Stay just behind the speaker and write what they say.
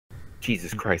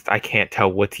Jesus Christ, I can't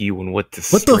tell what's you and what's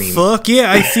the What stream. the fuck?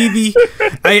 Yeah, I see the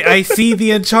I see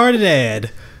the Uncharted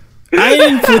ad. I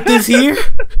didn't put this here.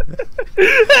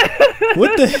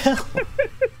 What the hell?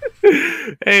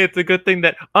 Hey, it's a good thing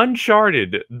that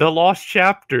Uncharted, The Lost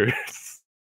Chapters.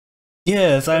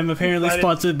 Yes, I'm apparently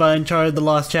sponsored by Uncharted The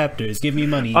Lost Chapters. Give me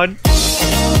money.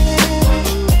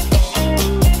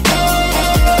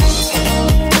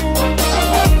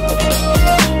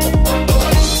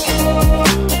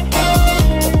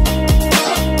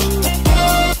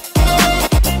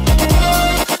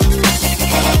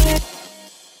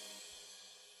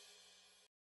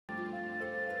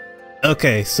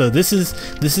 Okay, so this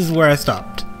is where I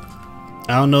stopped.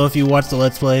 I don't know if you watched the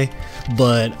Let's Play,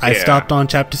 but I stopped on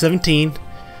chapter 17.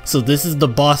 So this is the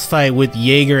boss fight with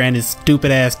Jaeger and his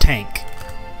stupid ass tank.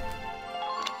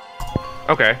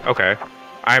 Okay,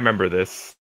 I remember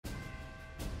this.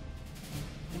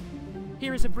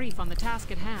 Here is a brief on the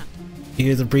task at hand.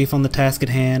 Here's a brief on the task at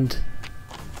hand.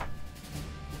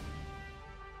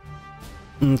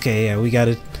 Okay, yeah, we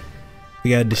gotta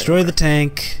destroy the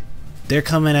tank. They're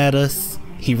coming at us.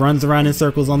 He runs around in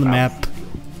circles on the map.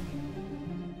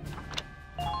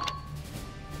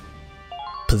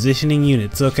 Positioning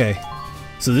units. Okay.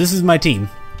 So this is my team.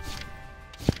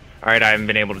 Alright, I haven't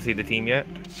been able to see the team yet.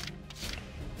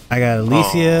 I got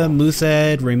Alicia,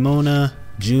 Musad, Ramona,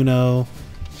 Juno.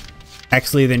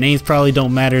 Actually, their names probably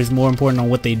don't matter. It's more important on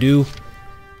what they do.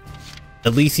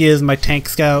 Alicia is my tank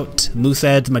scout.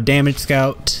 Musad's my damage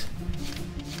scout.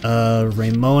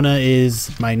 Ramona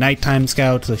is my nighttime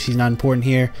scout, so she's not important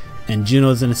here. And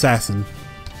Juno's an assassin.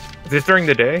 Is this during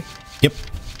the day? Yep.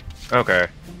 Okay.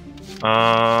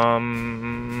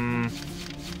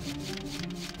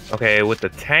 Okay, with the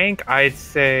tank, I'd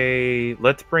say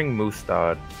let's bring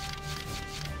Mustad.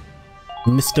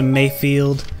 Mr.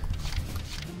 Mayfield.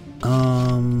 Yeah,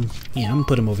 I'm gonna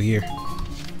put him over here.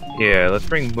 Yeah, let's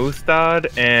bring Mustad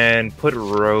and put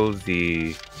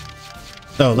Rosie.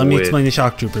 Oh, let me explain the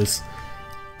shock troopers.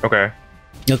 Okay.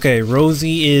 Okay,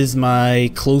 Rosie is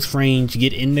my close range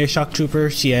get in there shock trooper.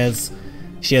 She has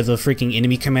a freaking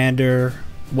enemy commander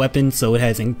weapon, so it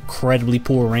has incredibly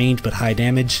poor range but high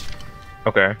damage.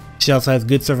 Okay. She also has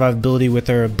good survivability with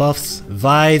her buffs.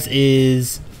 Vise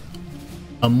is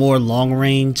a more long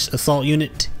range assault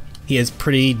unit. He has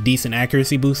pretty decent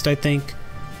accuracy boost, I think.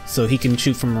 So he can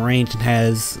shoot from range and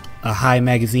has a high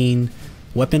magazine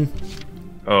weapon.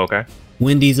 Oh, okay.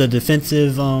 Wendy's a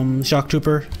defensive shock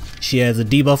trooper. She has a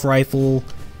debuff rifle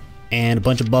and a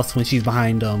bunch of buffs when she's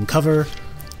behind cover.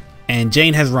 And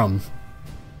Jane has rum.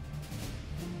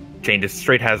 Jane just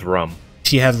straight has rum.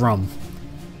 She has rum.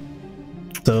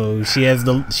 So she has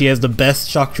the best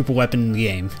shock trooper weapon in the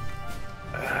game.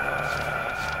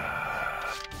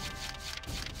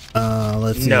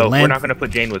 Let's see. No, we're not gonna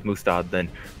put Jane with Mustad then.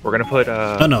 We're gonna put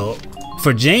No.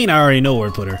 For Jane, I already know where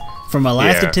to put her. For my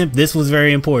last attempt, this was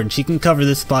very important. She can cover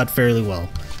this spot fairly well.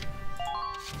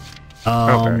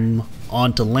 Okay.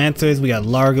 On to Lancers, we got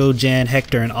Largo, Jan,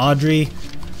 Hector, and Audrey.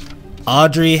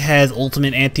 Audrey has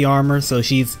ultimate anti-armor, so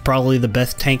she's probably the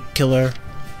best tank killer.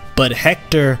 But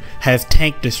Hector has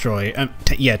tank destroyer.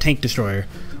 Tank destroyer,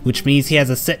 which means he has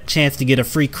a set chance to get a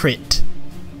free crit.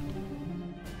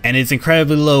 And it's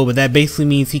incredibly low, but that basically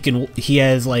means he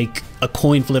has like a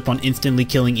coin flip on instantly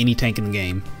killing any tank in the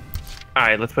game.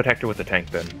 Alright, let's put Hector with the tank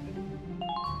then.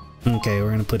 Okay, we're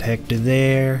gonna put Hector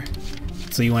there.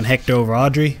 So you want Hector over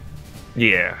Audrey?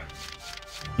 Yeah.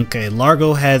 Okay,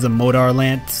 Largo has a Modar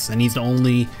Lance, and he's the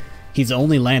only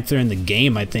Lancer in the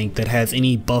game, I think, that has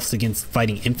any buffs against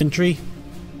fighting infantry.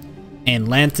 And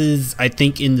Lances, I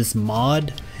think in this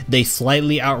mod, they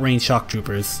slightly outrange shock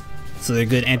troopers. So they're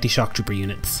good anti-shock trooper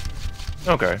units.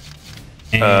 Okay.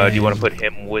 And do you want to put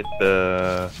him with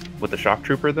the shock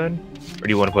trooper then? Or do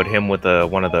you want to put him with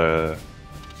one of the...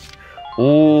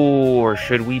 Ooh, or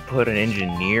should we put an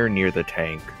engineer near the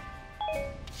tank?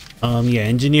 Yeah,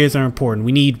 engineers are important.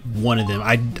 We need one of them.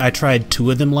 I tried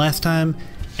 2 of them last time,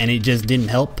 and it just didn't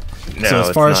help. No, so as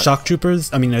far as shock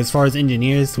troopers, as far as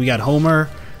engineers, we got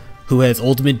Homer, who has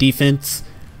ultimate defense,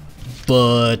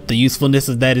 but the usefulness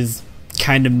of that is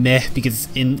kind of meh, because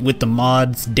with the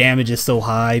mods, damage is so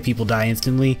high, people die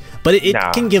instantly. But it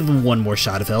can give them one more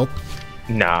shot of health.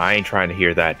 Nah, I ain't trying to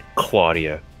hear that.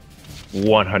 Claudia.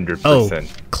 100%. Oh,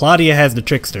 Claudia has the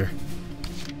Trickster.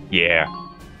 Yeah.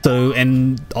 So,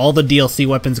 and all the DLC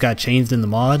weapons got changed in the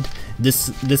mod.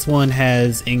 This one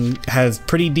has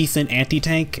pretty decent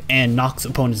anti-tank and knocks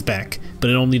opponents back, but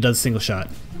it only does single shot.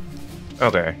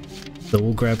 Okay. So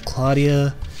we'll grab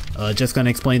Claudia. Just gonna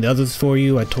explain the others for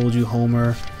you. I told you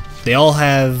Homer. They all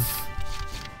have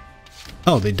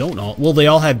Oh, they don't all. Well, they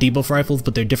all have debuff rifles,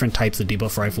 but they're different types of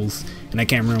debuff rifles, and I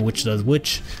can't remember which does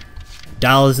which.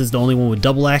 Dallas is the only one with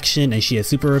double action, and she has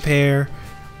super repair.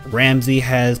 Ramsey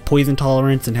has poison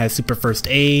tolerance and has super first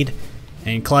aid,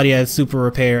 and Claudia has super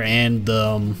repair and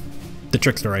the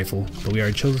trickster rifle. But we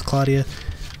already chose Claudia.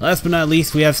 Last but not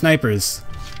least, we have snipers.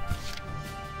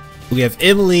 We have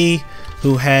Emily,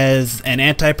 who has an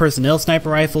anti-personnel sniper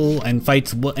rifle and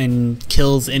fights and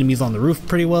kills enemies on the roof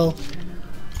pretty well.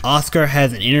 Oscar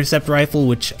has an intercept rifle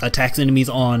which attacks enemies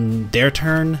on their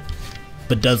turn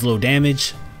but does low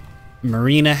damage.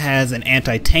 Marina has an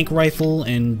anti-tank rifle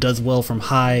and does well from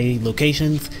high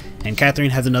locations, and Catherine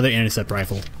has another intercept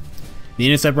rifle. The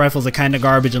intercept rifles are kind of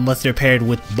garbage unless they're paired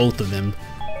with both of them,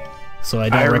 so I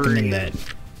don't recommend that.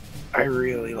 I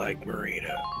really like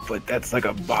Marina, but that's like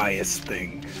a bias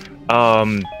thing.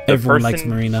 Everyone likes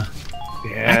Marina.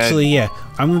 Yeah. Actually, yeah,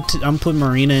 I'm putting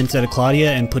Marina instead of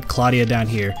Claudia and put Claudia down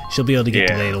here. She'll be able to get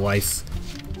to the Edelweiss.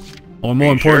 Or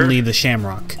more importantly, the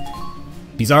Shamrock.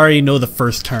 Because I already know the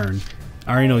first turn.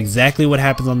 I already know exactly what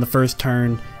happens on the first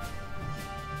turn.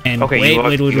 And okay,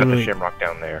 wait. The Shamrock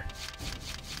down there.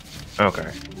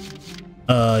 Okay.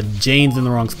 Jane's in the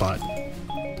wrong spot.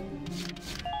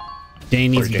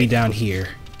 Jane needs to be down here.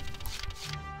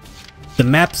 The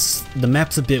map's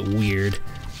a bit weird.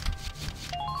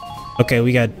 Okay,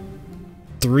 we got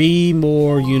 3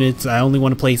 more units. I only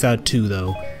want to place out 2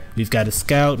 though. We've got a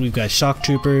scout, we've got shock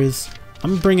troopers.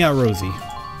 I'm gonna bring out Rosie.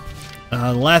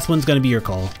 The last one's gonna be your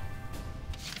call.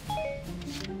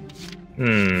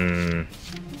 Is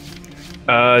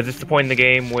this the point in the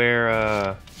game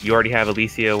where you already have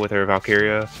Alicia with her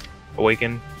Valkyria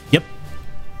awakened? Yep.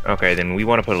 Okay, then we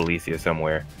want to put Alicia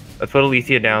somewhere. Let's put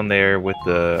Alicia down there with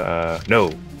the no.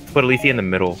 Let's put Alicia in the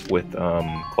middle with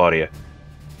Claudia.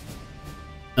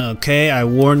 Okay, I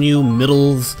warn you,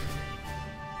 middle's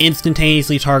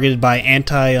instantaneously targeted by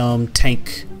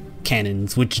anti-tank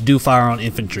cannons, which do fire on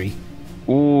infantry.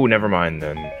 Ooh, never mind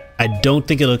then. I don't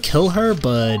think it'll kill her,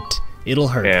 but it'll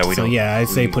hurt. Yeah, I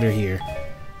say put her here.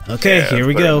 Okay, yeah, here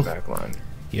we go.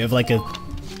 You have like a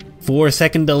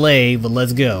 4-second delay, but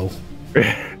let's go.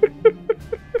 This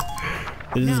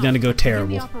is gonna go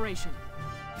terrible.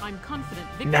 I'm confident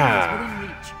victory is within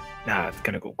reach. Nah, it's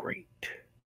gonna go great.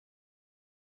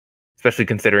 Especially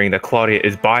considering that Claudia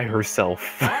is by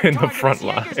herself in the front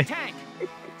line.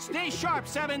 Stay sharp,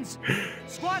 Sevens.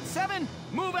 Squad 7,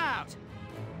 move out.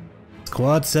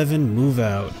 Squad 7, move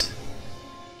out.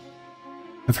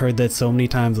 I've heard that so many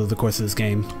times over the course of this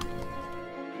game.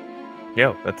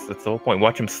 Yo, that's the whole point.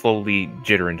 Watch him slowly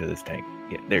jitter into this tank.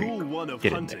 Yeah, there you go. Rule 1 of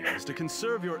hunting is to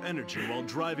conserve your energy while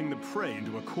driving the prey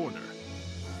into a corner.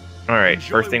 All right,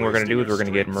 first thing we're gonna do is we're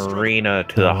gonna get Marina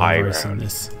to the high ground.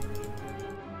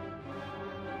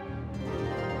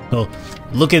 Oh,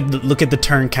 look at the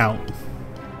turn count.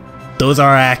 Those are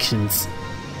our actions.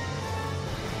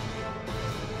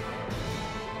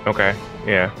 Okay,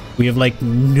 yeah. We have like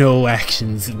no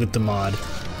actions with the mod.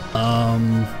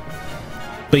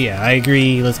 But yeah, I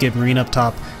agree. Let's get Marine up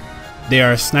top.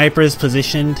 There are snipers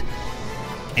positioned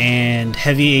and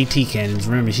heavy AT cannons.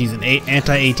 Remember, she's an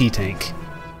anti-AT tank.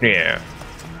 Yeah.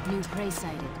 New prey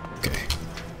sighted. Okay.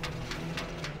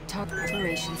 Top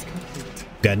operations complete.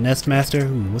 Got Nestmaster.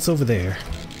 Ooh, what's over there?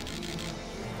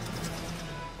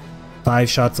 5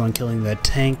 shots on killing that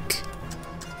tank.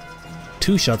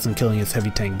 2 shots on killing his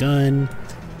heavy tank gun.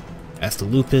 That's the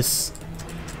Lupus.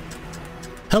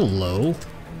 Hello.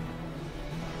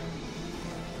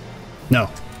 No.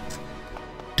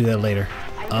 Do that later.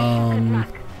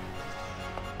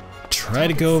 Try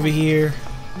to go over here.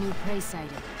 New prey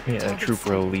sighted. Yeah,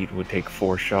 Trooper Elite would take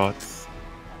 4 shots.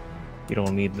 You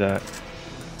don't need that.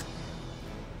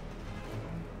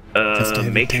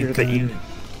 Make sure that you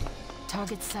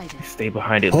target sighted. Stay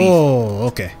behind at least. Oh,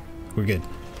 okay. We're good.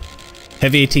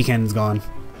 Heavy AT cannon's gone.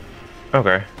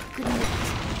 Okay. Hunt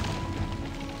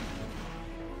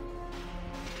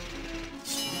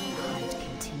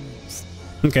continues.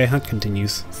 Okay, hunt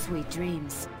continues. Sweet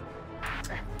dreams.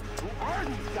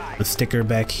 The sticker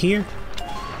back here.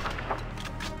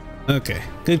 Okay,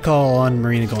 good call on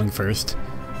Marina going first.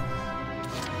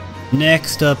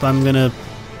 Next up, I'm gonna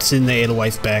send the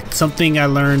Edelweiss back. Something I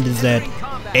learned is that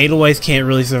Edelweiss can't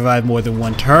really survive more than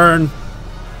 1 turn.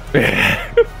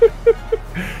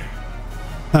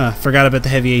 Huh, forgot about the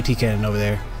heavy AT cannon over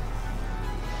there.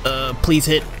 Please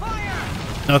hit.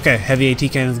 Okay, heavy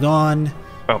AT cannon's gone.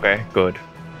 Okay, good.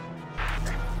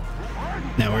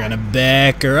 Now we're gonna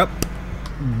back her up.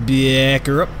 Back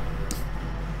her up.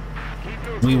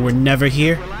 We were never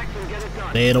here.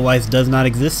 The Edelweiss does not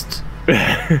exist.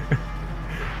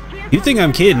 You think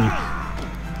I'm kidding?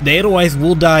 The Edelweiss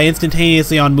will die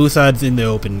instantaneously on Musad's in the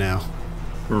open now.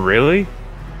 Really?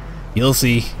 You'll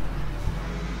see.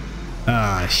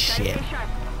 Ah, shit.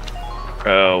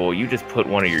 Oh, well, you just put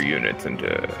one of your units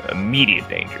into immediate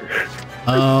danger.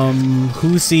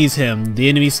 Who sees him? The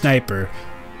enemy sniper.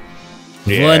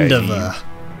 Yeah, Vlendova.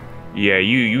 Yeah,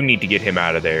 you need to get him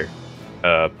out of there.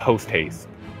 Post haste.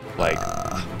 Like,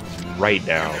 right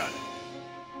now.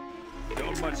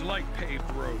 Don't much like paved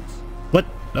roads. What?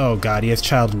 Oh god, he has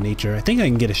child in nature. I think I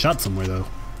can get a shot somewhere though.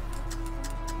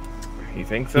 You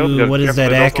think so? Ooh, Because what is that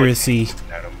there's also a accuracy?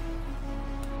 tank at him.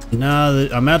 Nah,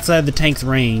 I'm outside the tank's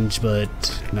range, but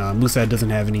nah, Musad doesn't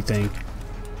have anything.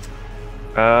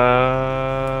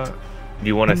 Do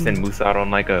you want to send Musad on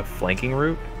like a flanking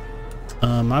route?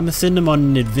 I'm gonna send him on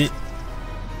an event.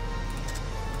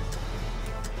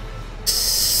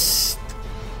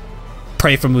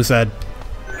 Pray for Musad.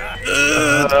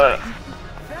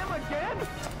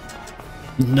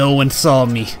 No one saw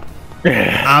me.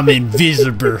 I'm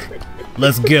invisible.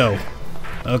 Let's go.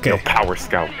 No Okay. power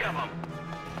scout.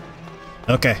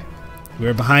 Okay.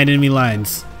 We're behind enemy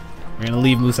lines. We're gonna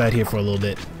leave Musad here for a little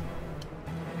bit.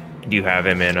 Do you have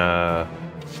him in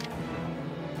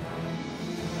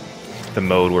the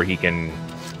mode where he can?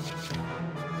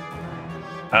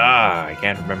 I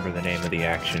can't remember the name of the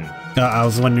action. I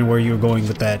was wondering where you were going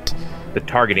with that. The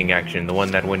targeting action, the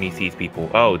one that when he sees people.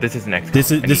 Oh, this is an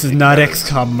XCOM. This is not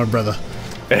XCOM, my brother.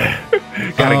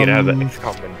 Gotta get out of the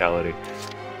XCOM mentality.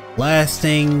 Last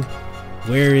thing,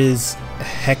 where is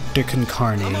Hector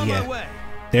Concarne? I'm on my Yeah, way.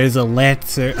 there's a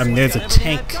lancer. I mean, there's a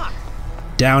tank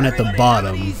down at the Everybody'd have it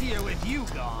bottom. easier with you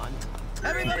gone.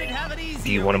 Everybody'd have it easier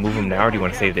Do you want to with move him now, or do you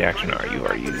want to save the action? Or are you Is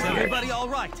using the action? everybody all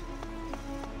right?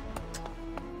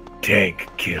 Tank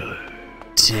killer.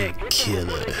 Tank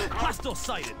killer. Hostile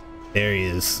sighted. There he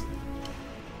is.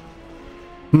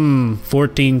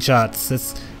 14 shots.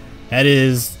 That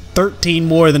is 13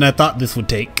 more than I thought this would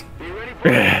take.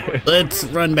 Let's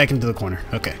run back into the corner.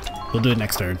 Okay, we'll do it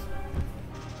next turn.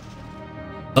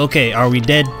 Okay, are we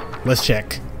dead? Let's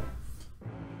check.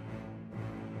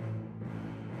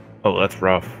 Oh, that's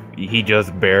rough. He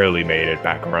just barely made it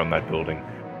back around that building.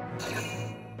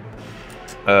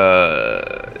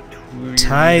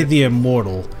 Ty the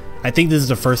Immortal. I think this is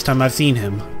the first time I've seen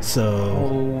him,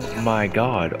 so... Oh my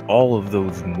god, all of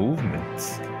those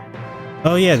movements.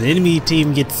 Oh yeah, the enemy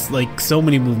team gets like so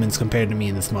many movements compared to me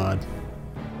in this mod.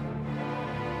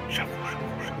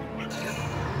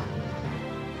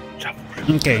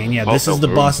 Okay, and yeah, this is the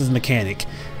boss's mechanic.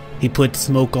 He puts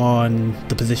smoke on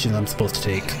the position I'm supposed to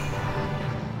take.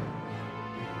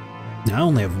 Now I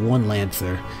only have one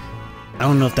Lancer. I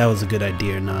don't know if that was a good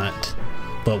idea or not,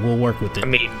 but we'll work with it. I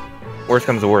mean, worst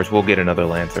comes to worst, we'll get another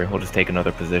Lancer. We'll just take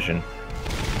another position.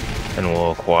 And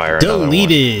we'll acquire another one.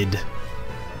 Deleted!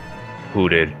 Who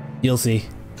did? You'll see.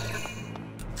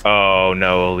 Oh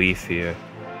no, Alicia.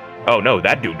 Oh no,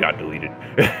 that dude got deleted.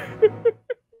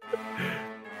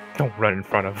 Don't run in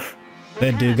front of.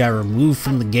 That dude got removed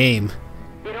from the game.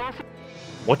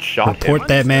 What shot Report him?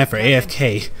 that man for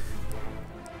AFK.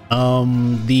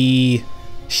 The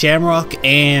Shamrock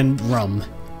and Rum.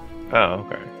 Oh,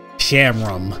 okay.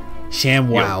 Shamrum.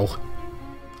 ShamWow.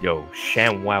 Yo,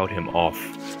 Sham wowed him off.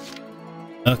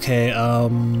 Okay,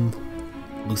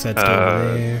 Musad's still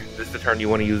over there. Is this the turn you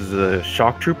want to use the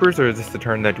shock troopers, or is this the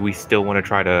turn that we still want to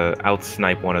try to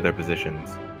out-snipe one of their positions?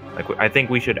 Like, I think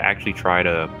we should actually try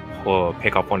to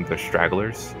pick up one of their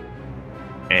stragglers.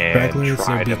 And Stragglers,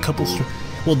 try there'll be to a couple. move.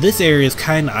 Well, this area is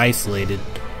kind of isolated.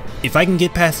 If I can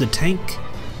get past the tank,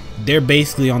 they're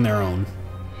basically on their own.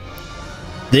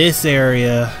 This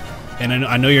area, and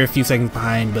I know you're a few seconds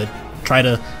behind, but try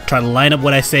to line up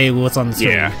what I say with what's on the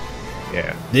screen.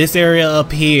 Yeah. This area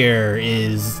up here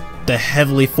is the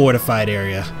heavily fortified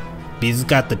area. Because it's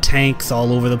got the tanks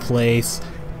all over the place.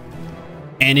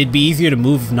 And it'd be easier to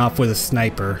move if not for the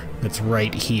sniper that's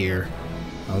right here.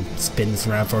 I'll spin this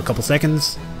around for a couple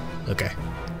seconds. Okay.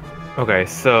 Okay,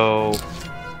 so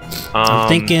I'm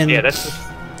thinking. Yeah, that's the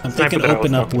I'm sniper thinking that I was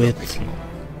open up talking about. with.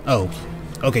 Oh,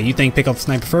 okay. You think pick up the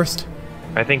sniper first?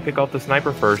 I think pick up the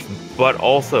sniper first, but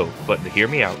hear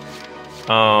me out.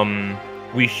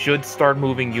 We should start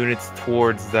moving units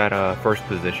towards that first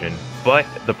position. But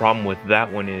the problem with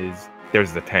that one is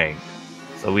there's the tank,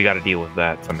 so we got to deal with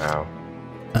that somehow.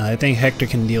 I think Hector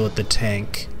can deal with the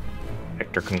tank.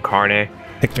 Hector Concarne.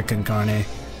 Hector Concarne.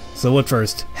 So what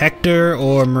first, Hector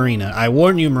or Marina? I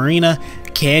warn you, Marina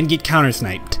can get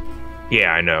counter-sniped.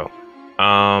 Yeah, I know.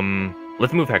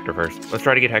 Let's move Hector first. Let's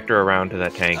try to get Hector around to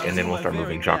that tank, and then we'll start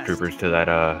moving shock troopers to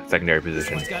that secondary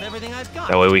position. One's got everything I've got.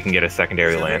 That way we can get a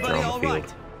secondary Is Lancer everybody on the all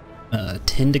field. right?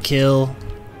 10 to kill.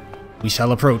 We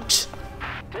shall approach.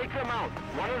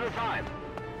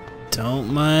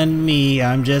 Don't mind me,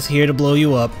 I'm just here to blow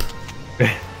you up.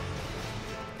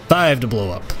 5 to blow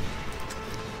up.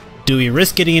 Do we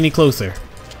risk getting any closer?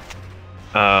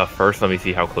 First let me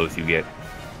see how close you get.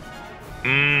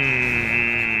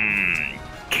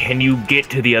 Can you get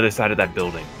to the other side of that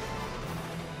building?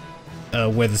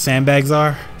 Where the sandbags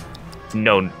are?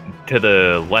 No, to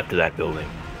the left of that building.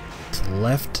 To the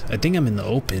left? I think I'm in the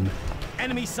open.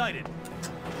 Enemy sighted.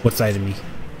 What side of me?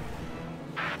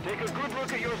 Take a good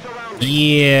look at your surroundings.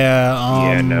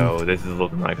 Yeah, Yeah, no, this is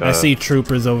looking like I see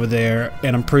troopers over there,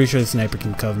 and I'm pretty sure the sniper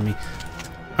can cover me.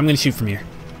 I'm gonna shoot from here.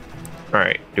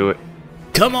 Alright, do it.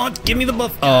 Come on, give me the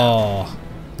buff. Oh,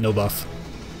 no buff.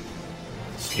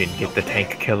 Didn't get the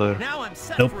tank killer. Now I'm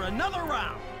set Nope. for another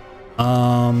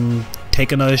round.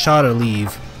 Take another shot or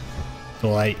leave.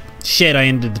 So shit, I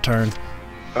ended the turn.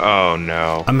 Oh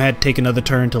no. I'm gonna have to take another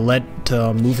turn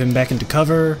to move him back into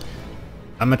cover.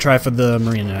 I'm gonna try for the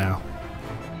marina now.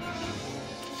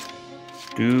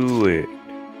 Do it.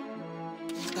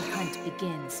 The hunt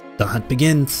begins. The hunt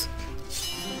begins.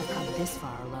 I've come this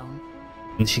far alone.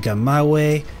 And she got my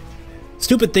way.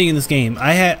 Stupid thing in this game,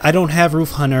 I don't have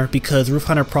Roof Hunter because Roof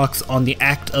Hunter procs on the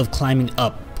act of climbing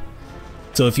up.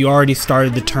 So if you already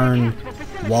started the turn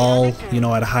wall,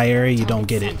 at a high area, you don't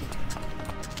get it.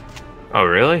 Oh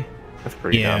really? That's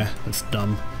pretty dumb. Yeah, that's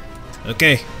dumb.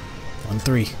 Okay. 1,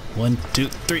 3. 1, 2,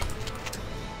 3.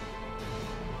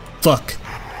 Fuck.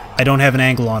 I don't have an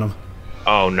angle on him.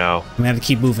 Oh no. I'm gonna have to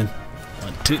keep moving.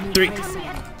 1, 2, 3.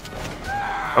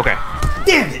 Okay.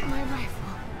 Damn it! My rifle.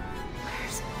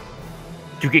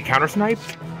 Did you get counter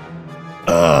sniped?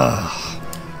 Ugh.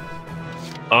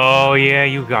 Oh yeah,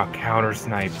 you got counter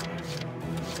sniped.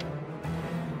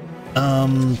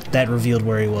 That revealed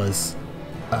where he was.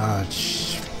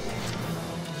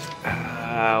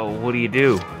 What do you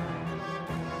do?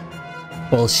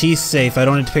 Well, she's safe. I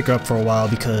don't need to pick her up for a while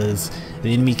because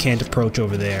the enemy can't approach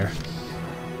over there.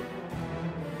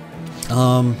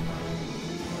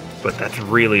 But that's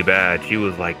really bad. She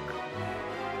was like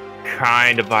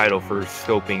kind of vital for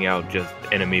scoping out just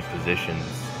enemy positions.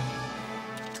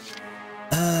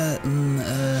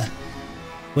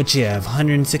 What'd you have?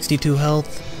 162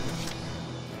 health?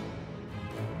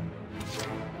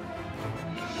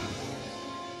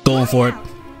 Going for it.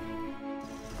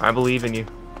 I believe in you.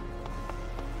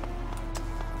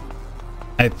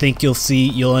 I think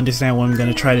you'll understand what I'm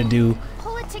gonna try to do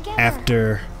Pull it together.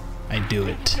 after I do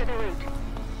it.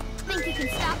 Think you can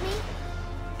stop me?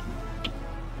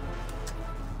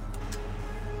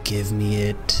 Give me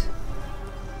it.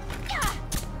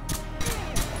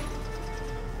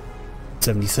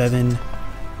 77. Don't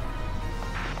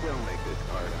make this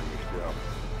hard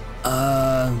on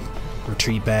yourself.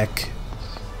 Retreat back.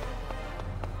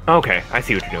 Okay, I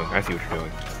see what you're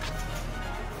doing.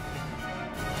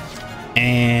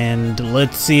 And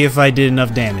let's see if I did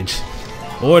enough damage.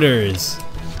 Orders.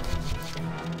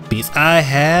 Because I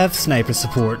have sniper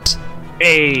support.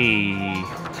 Hey.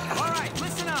 All right,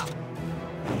 listen up.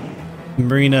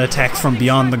 Marina attacks from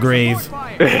beyond the grave.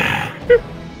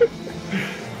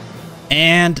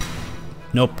 And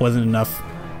nope, wasn't enough.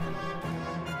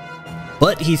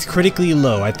 But he's critically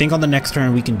low. I think on the next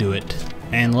turn we can do it.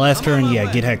 And last turn, yeah,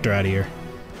 get Hector out of here.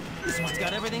 This one's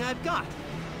got everything I've got.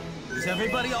 Is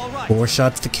everybody all right? 4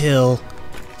 shots to kill.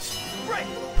 Right.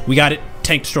 We got it.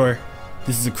 Tank destroyer.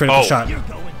 This is a critical shot. You're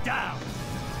going down.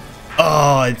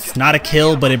 Oh, it's not a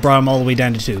kill, but it brought him all the way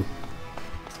down to 2.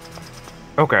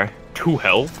 Okay. 2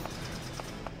 health?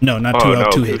 No, not 2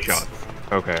 health, 2 hits. shots.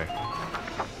 Okay.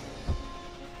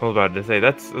 I was about to say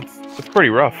that's pretty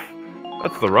rough.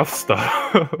 That's the rough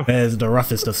stuff. That is the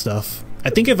roughest of stuff. I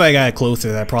think if I got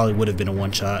closer, that probably would have been a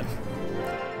 1-shot.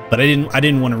 But I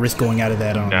didn't want to risk going out of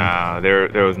that. Nah,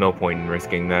 there was no point in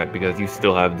risking that because you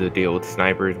still have to deal with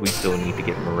snipers. We still need to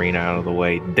get Marina out of the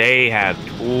way. They have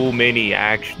too many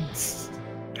actions.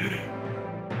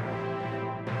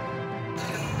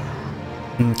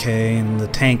 Okay, and the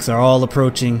tanks are all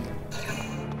approaching.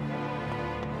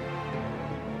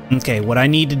 Okay, what I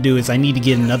need to do is I need to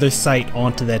get another sight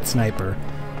onto that sniper.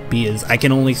 Because I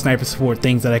can only sniper support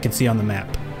things that I can see on the map.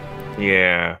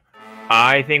 Yeah.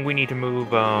 I think we need to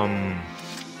move,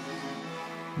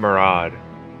 Murad.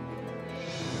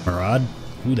 Murad?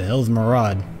 Who the hell's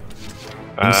Murad?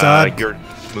 Musad? You're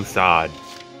Musad.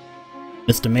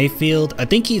 Mr. Mayfield? I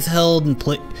think he's held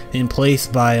in place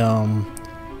by,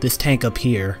 this tank up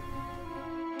here.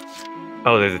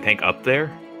 Oh, there's a tank up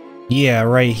there? Yeah,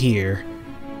 right here.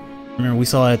 Remember, we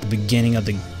saw it at the beginning of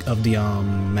the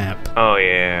map. Oh,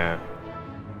 yeah.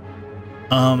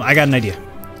 I got an idea.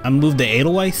 I'm gonna move the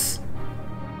Edelweiss.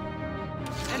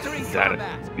 Entering Is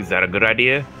combat. that a good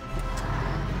idea?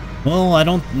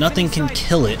 Well, nothing can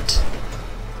kill it.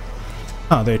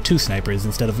 Oh, there are 2 snipers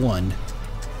instead of 1.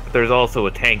 There's also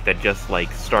a tank that just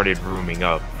like started rooming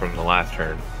up from the last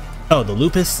turn. Oh, the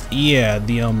Lupus? Yeah,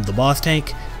 the boss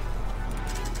tank.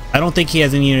 I don't think he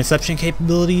has any interception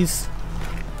capabilities.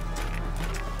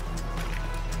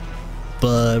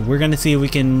 But we're gonna see if we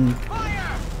can...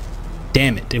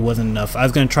 Damn it, it wasn't enough. I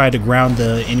was gonna try to ground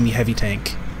the enemy heavy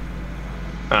tank.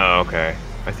 Oh, okay.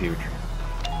 I see what you're...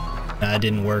 Nah, it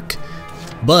didn't work.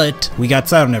 But we got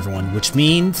sight on everyone, which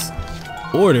means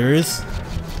orders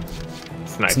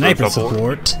sniper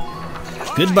support.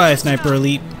 Goodbye, Sniper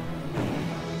Elite.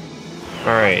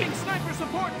 Alright. Sniper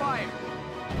support fire.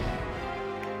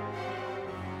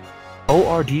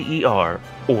 ORDER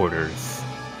orders.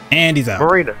 And he's out.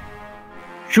 Marina,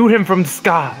 shoot him from the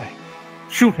sky.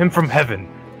 Shoot him from heaven.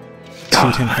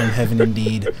 Shoot him from heaven,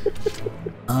 indeed.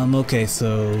 Okay,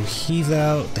 so he's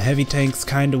out. The heavy tank's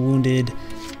kind of wounded.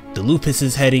 The Lupus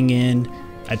is heading in.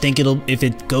 I think if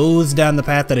it goes down the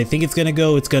path that I think it's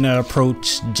gonna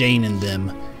approach Jane and them,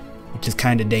 which is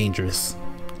kind of dangerous.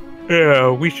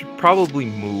 Yeah, we should probably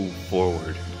move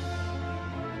forward.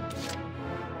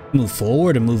 Move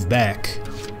forward or move back?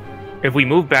 If we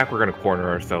move back, we're gonna corner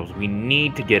ourselves. We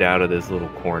need to get out of this little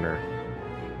corner.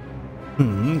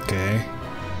 Okay.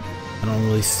 I don't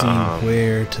really see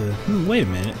where to... wait a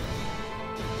minute.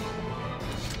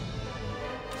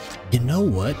 You know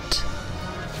what?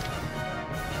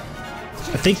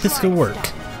 I think this could work.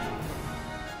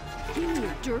 Give me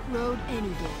a dirt road any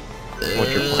day.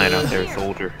 What's your plan out there,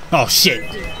 soldier? Oh shit!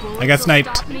 I got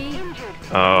sniped.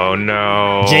 Oh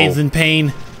no. Jane's in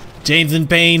pain. Jane's in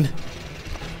pain.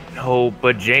 No,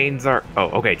 but Jane's are...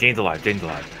 Oh, okay, Jane's alive. Jane's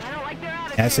alive.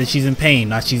 I said she's in pain,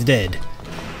 not she's dead.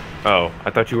 Oh, I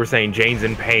thought you were saying Jane's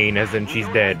in pain as in she's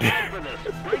dead.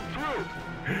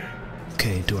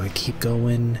 Okay, do I keep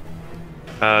going?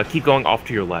 Keep going off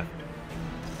to your left.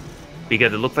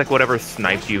 Because it looks like whatever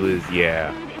sniped you is,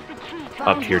 yeah,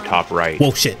 up to your top right.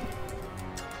 Whoa, shit.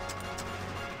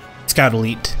 Scout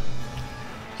Elite.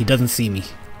 He doesn't see me.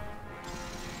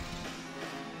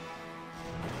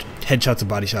 Headshots or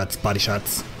body shots? Body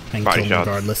shots. I can Body kill him shots.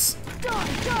 regardless.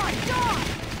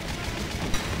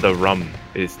 The rum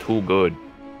is too good.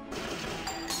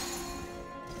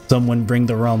 Someone bring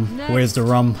the rum. Where's the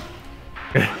rum?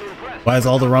 Why is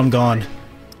all the rum gone?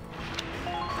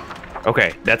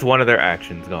 Okay, that's one of their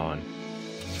actions gone.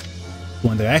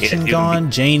 When their action's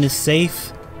gone, Jane is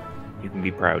safe. You can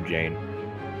be proud, Jane.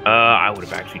 I would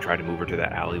have actually tried to move her to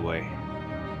that alleyway.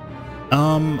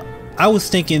 I was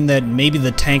thinking that maybe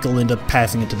the tank will end up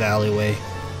passing into the alleyway.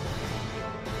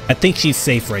 I think she's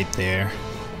safe right there.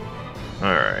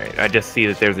 Alright, I just see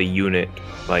that there's a unit,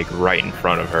 like, right in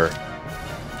front of her.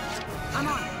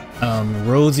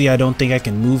 Rosie, I don't think I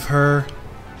can move her.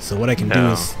 So what I can do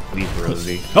is... leave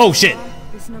Rosie. Oh, shit!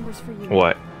 This number's for you.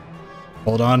 What?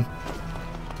 Hold on.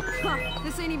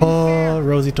 This ain't even Oh,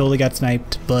 Rosie totally got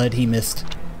sniped, but he missed.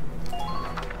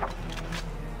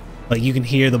 Like, you can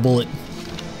hear the bullet.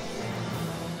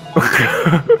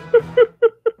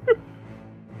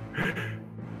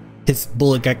 His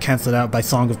bullet got cancelled out by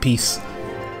Song of Peace.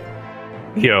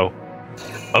 Yo,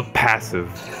 a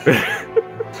passive.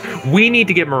 We need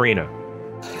to get Marina.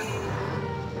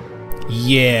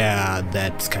 Yeah,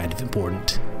 that's kind of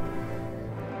important.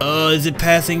 Is it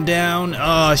passing down?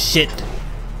 Oh, shit.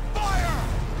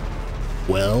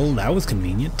 Well, that was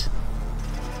convenient.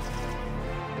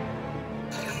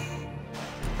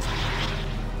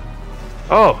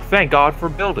 Oh, thank God for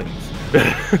buildings.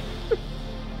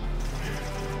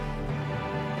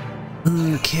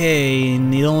 Okay,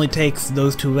 and it only takes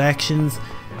those 2 actions.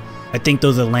 I think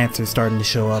those are Lancers starting to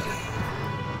show up.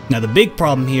 Now, the big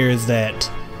problem here is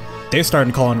that they're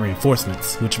starting to call in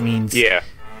reinforcements, which means... Yeah.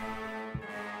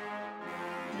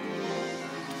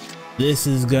 This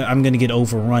is I'm gonna get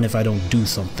overrun if I don't do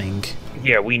something.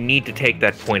 Yeah, we need to take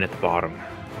that point at the bottom.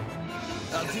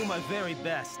 I'll do my very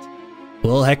best.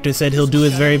 Well, Hector said he'll do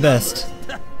his very best.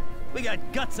 We got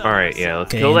guts on Alright, us. yeah, let's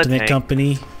Okay, kill that Intimate tank.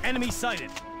 Company. Enemy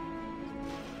sighted.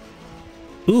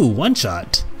 Ooh, one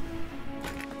shot.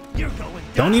 You're going down.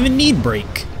 Don't even need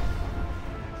break.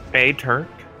 A turn.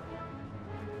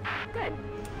 Good.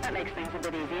 That makes things a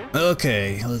bit easier.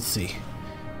 Okay, let's see.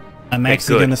 I'm Okay,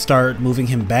 actually good. gonna start moving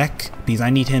him back because I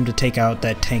need him to take out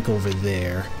that tank over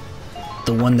there.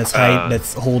 The one that's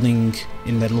that's holding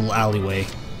in that little alleyway.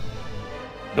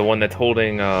 The one that's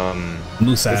holding, Musad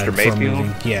Mr. from Mayfield?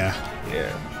 moving. Yeah.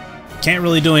 Yeah. Can't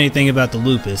really do anything about the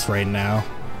Lupus right now.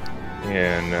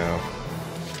 Yeah, no.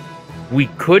 We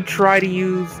could try to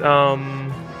use,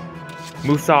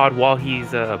 Musad while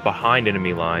he's, behind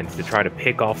enemy lines to try to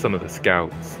pick off some of the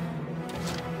scouts.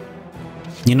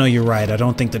 You know, you're right. I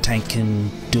don't think the tank can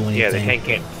do anything. Yeah, the tank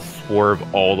can't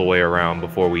swerve all the way around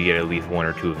before we get at least 1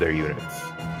 or 2 of their units.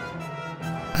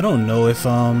 I don't know if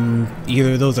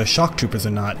either of those are shock troopers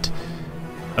or not.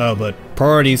 But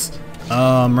priorities,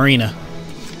 Marina.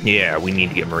 Yeah, we need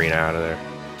to get Marina out of there.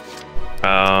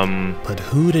 But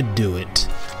who to do it?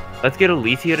 Let's get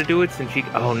Alicia to do it since she.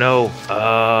 Oh no.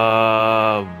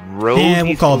 Rose. Yeah,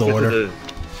 we'll call the order.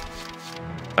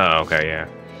 Oh, okay, yeah.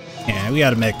 Yeah, we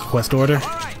gotta make a quest order. All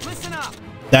right, listen up.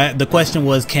 The question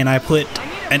was, can I put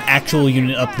an actual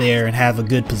unit up there and have a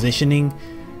good positioning?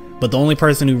 But the only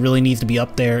person who really needs to be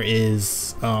up there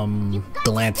is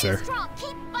the Lancer.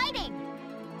 Keep fighting.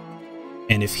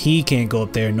 And if he can't go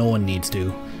up there, no one needs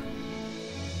to.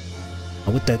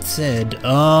 With that said,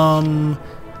 I'm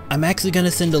actually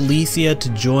gonna send Alicia to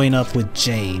join up with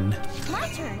Jane. My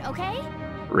turn, okay?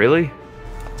 Really?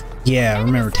 Yeah,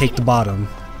 remember, take the bottom.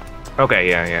 Okay,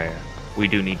 yeah. We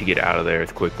do need to get out of there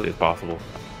as quickly as possible.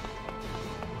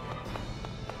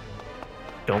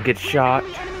 Don't get shot.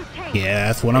 Yeah,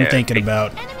 that's what I'm thinking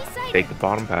about. Take the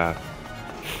bottom path.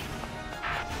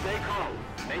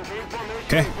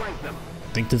 Okay.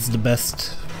 I think this is the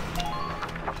best.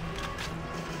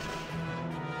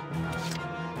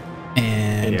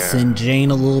 And send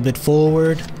Jane a little bit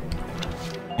forward.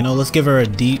 You know, let's give her a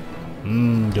deep...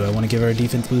 do I want to give her a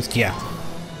defense boost? Yeah.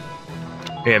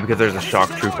 Yeah, because there's a shock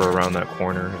trooper around that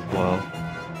corner as well.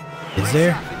 Is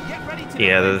there?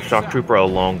 Yeah, there's a shock trooper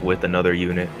along with another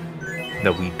unit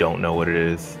that we don't know what it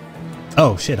is.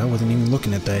 Oh shit, I wasn't even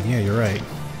looking at that. Yeah, you're right.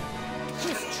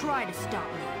 Just try to stop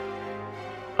me.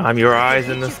 I'm your eyes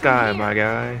in the sky, my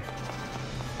guy.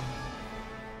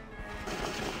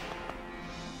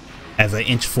 As I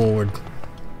inch forward.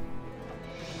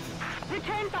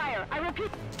 Return fire, I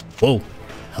repeat. Whoa.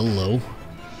 Hello.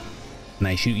 Can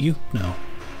I shoot you? No.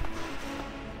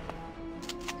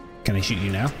 Can I shoot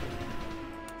you now?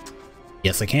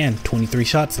 Yes, I can. 23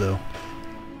 shots, though.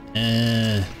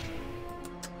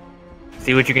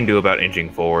 See what you can do about inching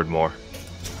forward more.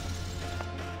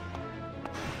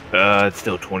 It's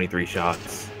still 23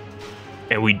 shots.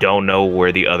 And we don't know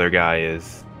where the other guy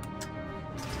is.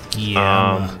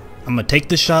 Yeah, I'm gonna take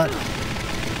the shot.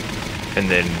 And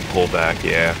then pull back,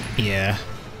 yeah. Yeah.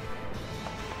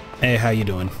 Hey, how you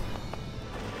doing?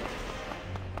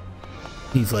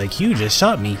 He's like, you just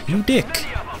shot me, you dick.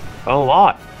 A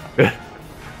lot. And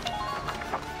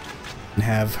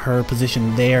have her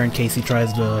positioned there in case he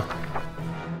tries to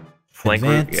flank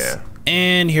advance. route, yeah.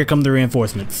 And here come the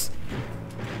reinforcements.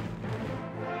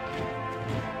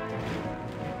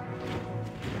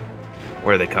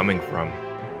 Where are they coming from?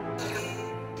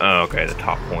 Oh, okay, the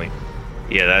top point.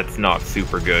 Yeah, that's not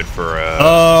super good for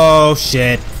Oh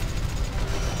shit.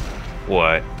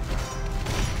 What?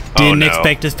 Didn't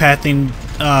expect this pathing.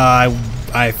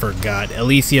 I forgot.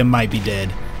 Alicia might be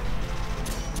dead.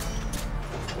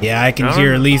 Yeah, I can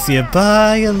hear Alicia.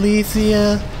 Bye,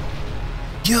 Alicia.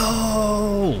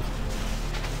 Yo.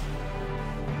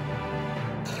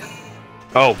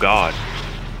 Oh god.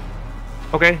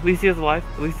 Okay, Alicia's alive.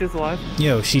 Alicia's alive.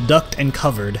 Yo, she ducked and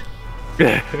covered.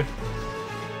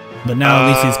 But now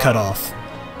Alicia's cut off.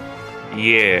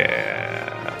 Yeah.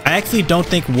 I actually don't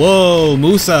think... Whoa,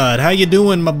 Musad, how you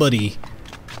doing, my buddy?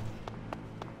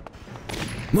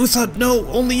 Musad, no,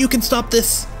 only you can stop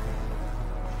this.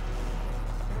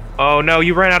 Oh no,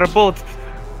 you ran out of bullets.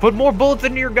 Put more bullets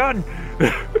into your gun.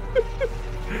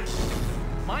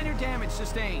 Minor damage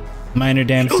sustained. Minor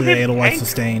damage to the Edelweiss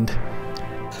sustained.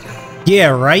 Yeah,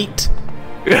 right?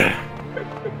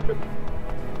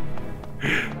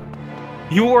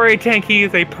 You are a tank, he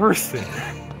is a person.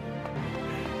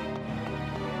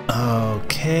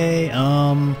 Okay,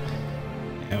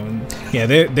 yeah,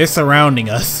 they're surrounding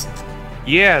us.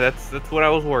 Yeah, that's what I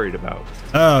was worried about.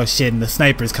 Oh shit, and the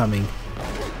sniper's coming.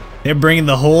 They're bringing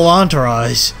the whole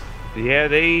entourage. Yeah,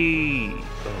 they...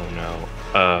 Oh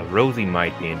no. Rosie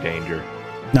might be in danger.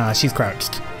 Nah, she's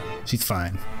crouched. She's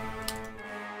fine.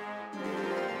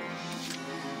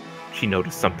 She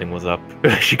noticed something was up.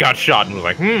 She got shot and was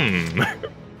like,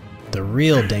 The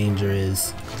real danger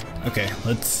is... Okay,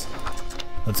 let's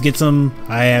get some...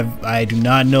 I do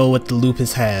not know what the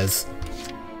lupus has.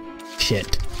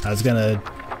 Shit. I was gonna...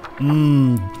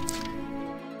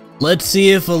 Let's see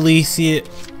if Alicia...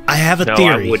 I have a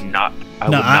theory. I would not.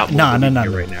 No.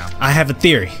 Right now. I have a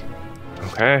theory.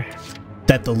 Okay.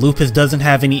 That the lupus doesn't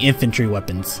have any infantry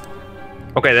weapons.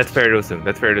 Okay, that's fair to assume.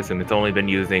 It's only been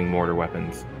using mortar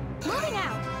weapons. Moving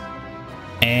out.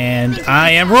 And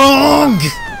I am wrong!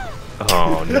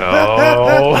 Oh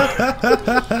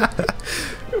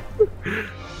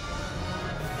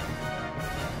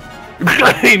no.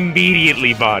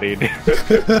 Immediately bodied.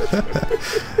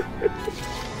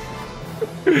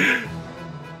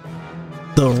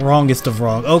 The wrongest of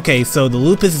wrong. Okay, so the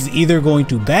Lupus is either going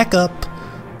to back up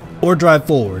or drive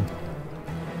forward.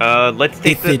 Let's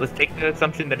take the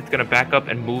assumption that it's gonna back up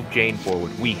and move Jane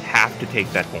forward. We have to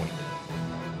take that point.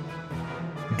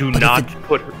 Do not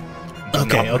put her.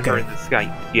 Okay, put her in the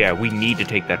sky. Yeah, we need to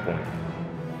take that point.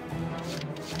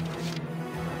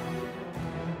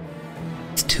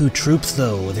 It's 2 troops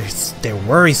though. They're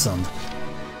worrisome.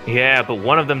 Yeah, but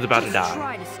one of them's about to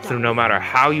die. So no matter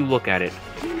how you look at it,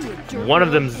 one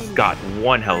of them's got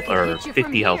 1 health or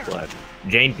 50 health left.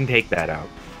 Jane can take that out.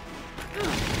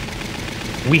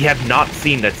 We have not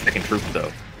seen that second troop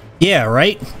though. Yeah,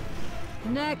 right?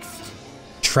 Next.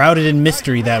 Shrouded in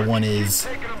mystery that one is.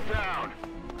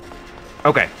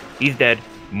 Okay, he's dead.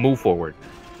 Move forward.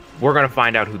 We're gonna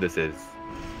find out who this is.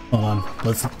 Hold on.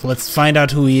 Let's find out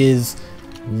who he is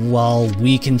while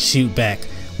we can shoot back.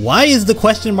 Why is the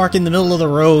question mark in the middle of the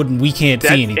road and we can't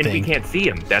see anything? And we can't see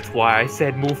him. That's why I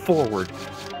said move forward.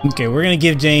 Okay, we're gonna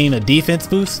give Jane a defense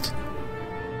boost.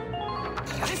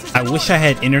 I wish I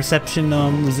had interception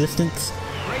resistance.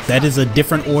 That is a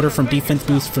different order from defense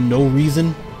boost for no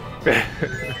reason. Get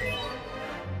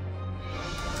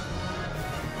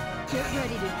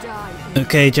ready to die.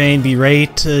 Okay, Jane, be ready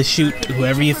to shoot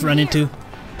whoever you run into.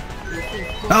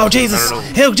 Oh Jesus!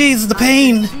 Oh Jesus, the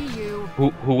pain!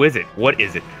 Who is it? What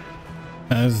is it?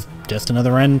 Just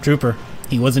another random trooper.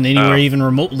 He wasn't anywhere even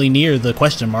remotely near the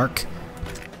question mark.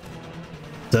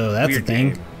 So that's Weird a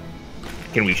thing. game.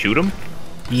 Can we shoot him?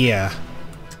 Yeah.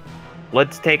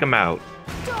 Let's take him out.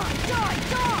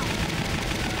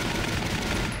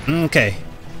 Okay.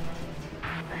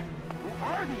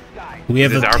 We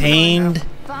have This is our obtained.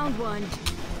 Found one.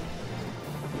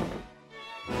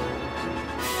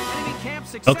 Enemy camp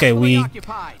Okay, we successfully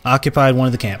occupied. occupied one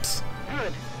of the camps.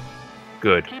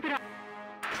 Good.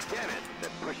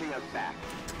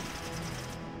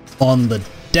 On the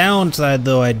downside,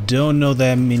 though, I don't know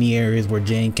that many areas where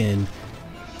Jane can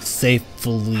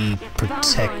safely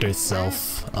protect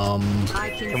herself.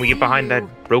 Can we get behind that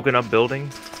broken up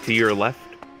building to your left?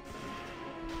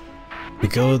 We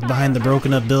go behind the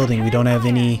broken up building. We don't have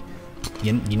any.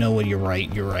 You know what? You're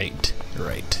right. You're right. You're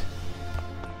right.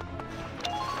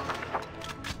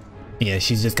 Yeah,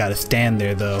 she's just got to stand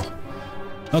there, though.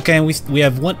 Okay, and we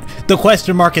have one. The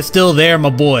question mark is still there, my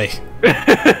boy.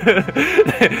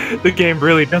 The game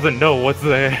really doesn't know what's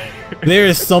there. There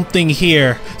is something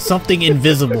here, something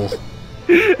invisible.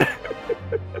 There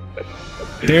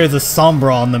is a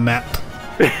Sombra on the map.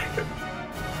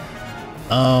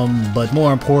 But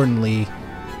more importantly,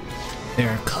 there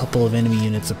are a couple of enemy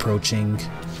units approaching.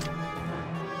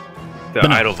 The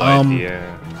Idlevice,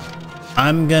 yeah.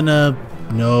 I'm gonna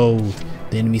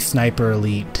the enemy sniper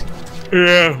elite.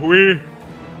 Yeah, we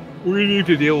need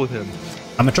to deal with him.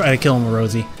 I'm gonna try to kill him,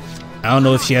 Rosie. I don't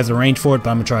know if she has a range for it,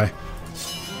 but I'm gonna try.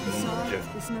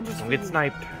 Don't get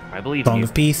sniped. I believe Song you.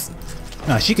 of Peace.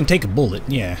 Ah, she can take a bullet,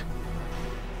 yeah.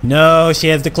 No, she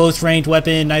has the close range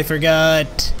weapon, I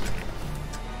forgot.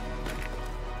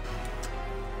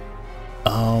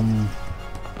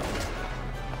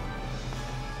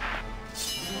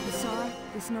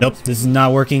 Nope, this is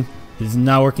not working. This is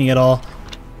not working at all.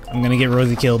 I'm gonna get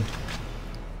Rosie killed.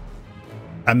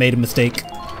 I made a mistake.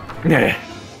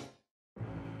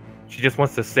 She just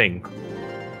wants to sing.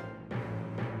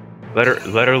 Let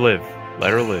her live.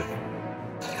 Let her live.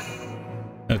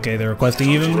 Okay, they're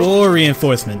requesting even more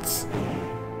reinforcements.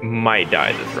 Might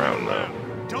die this round though.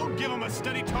 Don't give him a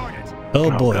steady target.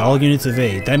 Oh boy, God. all units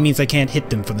evade. That means I can't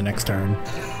hit them for the next turn.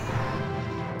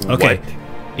 Okay.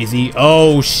 What? Is he?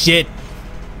 Oh shit!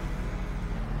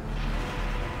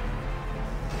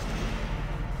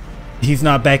 He's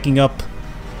not backing up.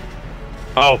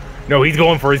 Oh, no, he's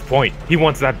going for his point. He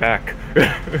wants that back.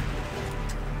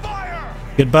 Fire!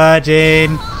 Goodbye,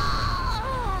 Jane.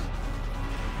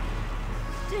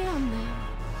 Damn them.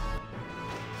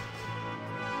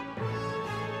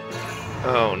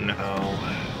 Oh no.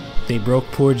 They broke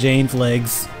poor Jane's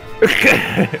legs.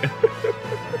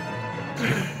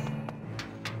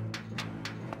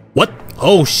 What?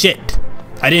 Oh shit!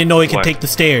 I didn't know he could What? take the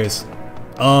stairs.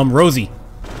 Rosie.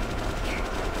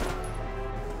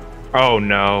 Oh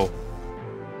no.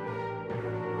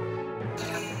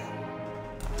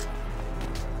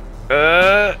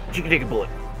 She can take a bullet.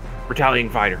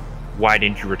 Retaliating fighter. Why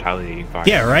didn't you retaliating fighter?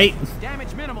 Yeah, right?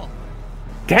 Damage minimal.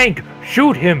 Tank,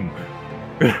 shoot him.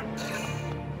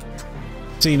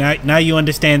 See, now you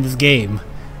understand this game.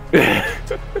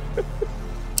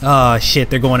 Ah, shit,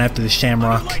 they're going after the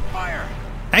Shamrock. Light fire!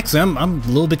 Actually, I'm a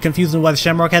little bit confused on why the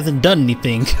Shamrock hasn't done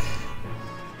anything.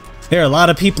 There are a lot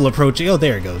of people approaching. Oh,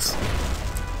 there it goes.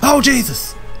 Oh,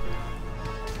 Jesus!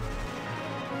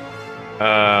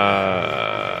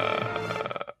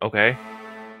 Okay.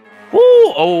 Woo!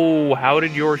 Oh, how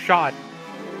did your shot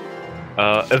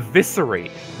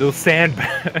eviscerate those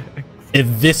sandbags?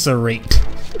 Eviscerate.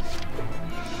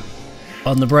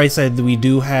 On the bright side, we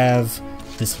do have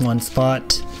this one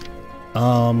spot.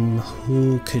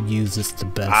 Who could use this the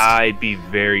best? I'd be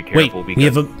very careful. Wait,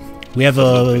 because we have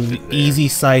a easy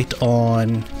sight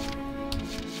on.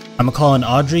 I'm gonna call in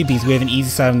Audrey because we have an easy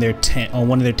sight on their on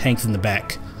one of their tanks in the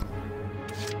back.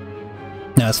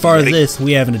 Now, as far as this,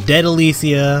 we have a dead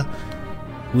Alicia,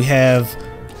 we have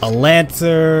a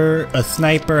Lancer, a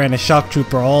Sniper, and a Shock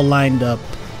Trooper all lined up.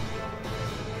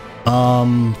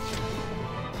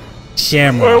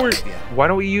 Shamrock. Why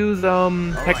don't we use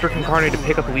Hector Concarne to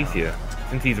pick up Alicia,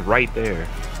 since he's right there?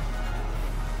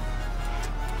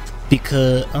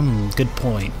 Because good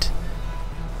point.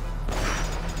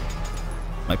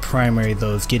 My primary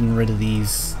though is getting rid of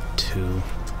these two.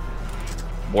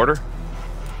 Mortar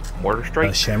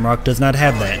strike. Shamrock does not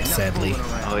have that, sadly.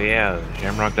 Oh yeah,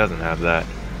 Shamrock doesn't have that.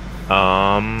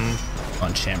 On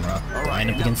Shamrock, line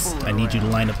up against. I need you to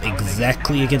line up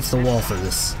exactly against the wall for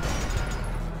this.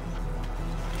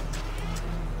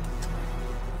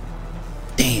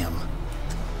 Damn.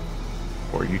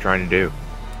 What are you trying to do?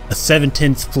 A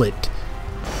 7-10 split.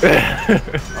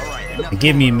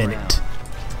 Give me a minute.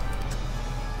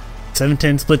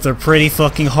 7-10 splits are pretty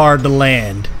fucking hard to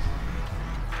land.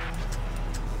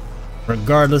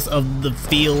 Regardless of the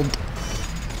field.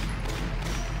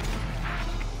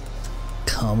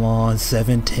 Come on,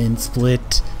 7-10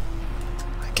 split.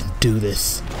 I can do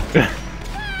this.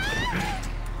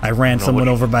 I ran someone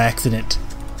over by accident.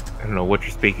 I don't know what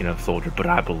you're speaking of, soldier, but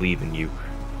I believe in you.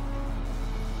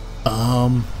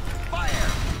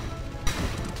 Fire.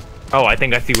 Oh, I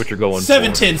think I see what you're going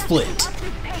 7-10 split.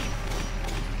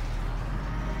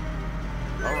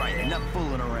 Alright, enough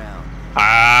fooling around.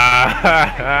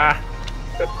 Ah!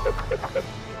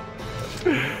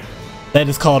 That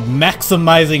is called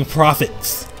maximizing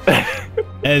profits.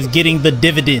 As getting the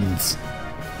dividends.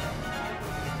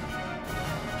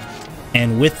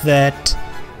 And with that,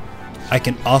 I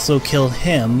can also kill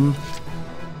him.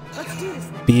 Let's do this.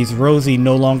 Because Rosie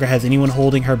no longer has anyone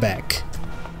holding her back.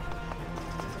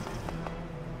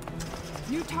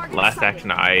 New target Last sighted.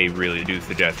 action, I really do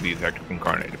suggest we use Hector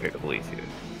Concarne to pick up Alicia.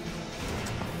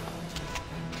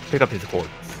 Pick up his corpse.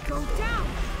 Go down.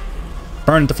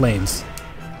 Burn the flames.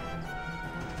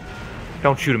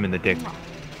 Don't shoot him in the dick.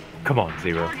 Come on,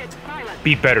 Zero.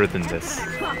 Be better than this.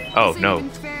 Oh, This ain't no. even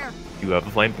fair. You have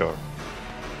a flamethrower.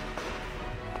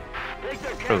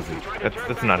 Rosie,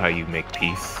 that's not how you make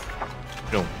peace.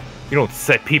 You don't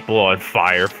set people on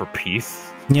fire for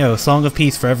peace. Yo, song of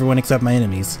peace for everyone except my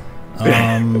enemies.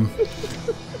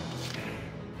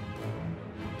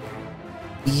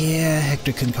 Yeah,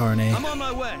 Hector Concarne. I'm on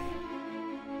my way.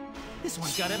 This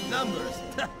one's got him numbers.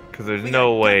 Because there's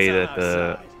no way that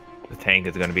the tank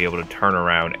is going to be able to turn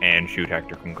around and shoot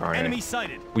Hector Concarne. Enemy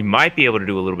sighted. We might be able to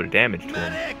do a little bit of damage to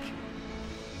him Medic!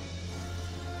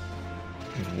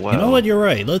 as well. You know what? You're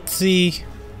right. Let's see.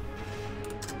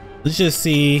 Let's just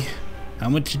see how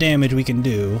much damage we can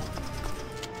do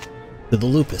to the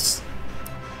Lupus.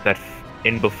 That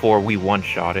in before we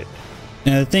one-shot it.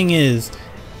 Now the thing is,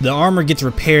 the armor gets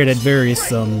repaired at various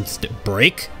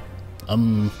break.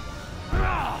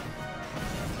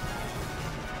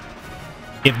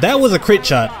 If that was a crit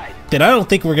shot, then I don't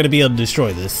think we're gonna be able to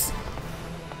destroy this.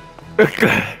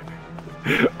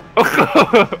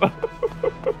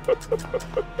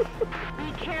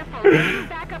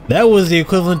 That was the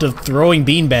equivalent of throwing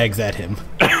beanbags at him.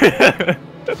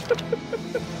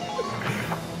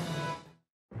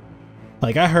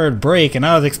 Like, I heard break and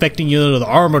I was expecting the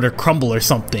armor to crumble or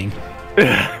something.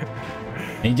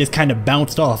 And he just kind of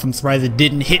bounced off. I'm surprised it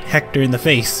didn't hit Hector in the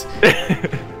face.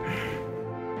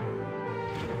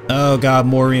 Oh god,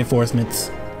 more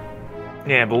reinforcements.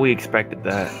 Yeah, but we expected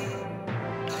that.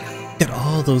 Look at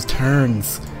all those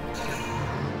turns.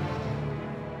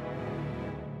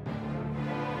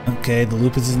 Okay, the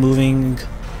Lupus is moving.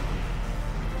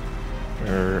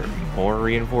 There are more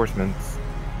reinforcements.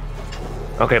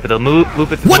 Okay, but the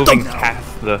Lupus is moving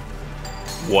past the...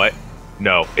 What?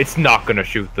 No, it's not gonna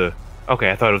shoot the...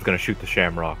 Okay, I thought it was gonna shoot the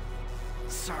Shamrock.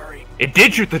 Sorry. It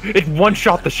did shoot the... It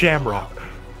one-shot the Shamrock!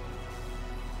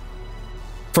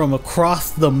 From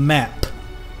across the map.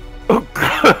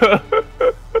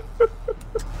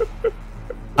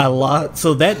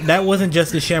 So that wasn't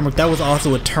just a Shamrock, that was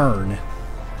also a turn.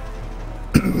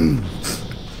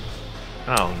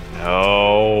 Oh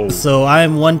no. So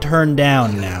I'm one turn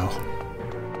down now.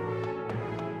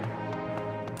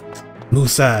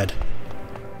 Musad.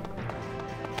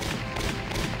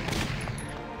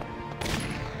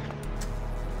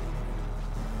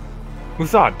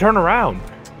 Musad, turn around.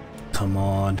 Come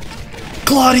on.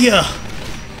 Claudia!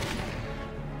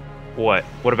 What?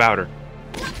 What about her?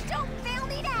 Don't fail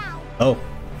me now. Oh.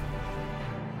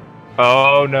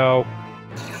 Oh no.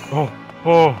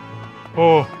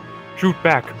 Oh. Shoot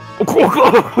back.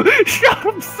 Oh, shot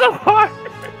him so hard.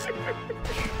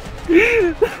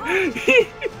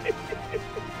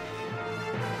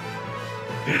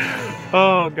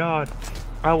 Oh god.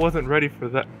 I wasn't ready for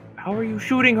that. How are you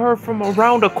shooting her from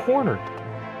around a corner?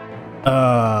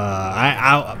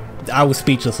 I was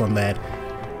speechless on that.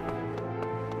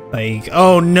 Like,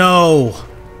 oh no!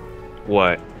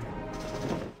 What?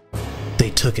 They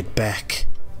took it back.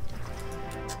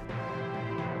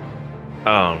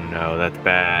 Oh no, that's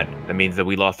bad. That means that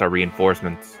we lost our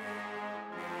reinforcements.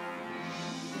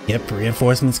 Yep,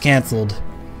 reinforcements canceled.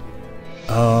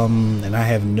 And I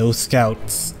have no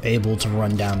scouts able to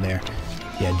run down there.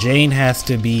 Yeah, Jane has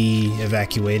to be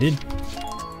evacuated.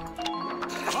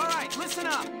 All right, listen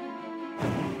up.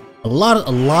 A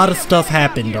lot of stuff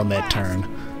happened on that turn.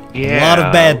 Yeah. A lot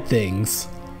of bad things.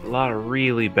 A lot of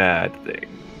really bad things.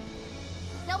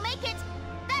 They'll make it.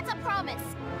 That's a promise.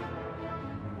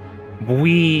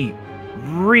 We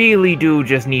really do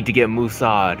just need to get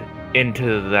Musad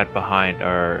into that behind,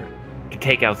 or to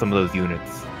take out some of those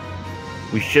units.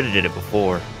 We should have did it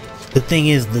before. The thing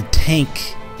is, the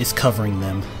tank is covering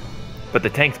them. But the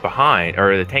tank's behind,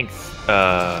 or the tank's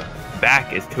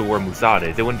back is to where Musad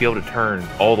is. It wouldn't be able to turn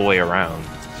all the way around,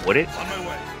 would it? On my way.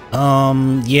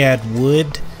 Yeah, it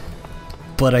would.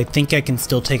 But I think I can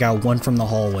still take out one from the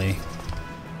hallway.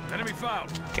 Enemy found.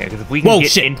 Yeah, because if we can Whoa,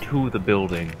 get shit. into the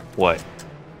building, what?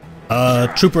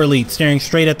 Trooper elite staring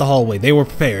straight at the hallway. They were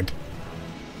prepared.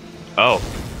 Oh,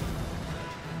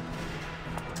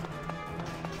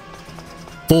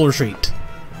 Full retreat.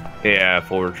 yeah,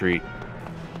 full retreat.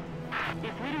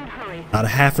 Not a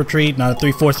half retreat, not a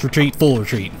 3/4 retreat, full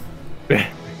retreat.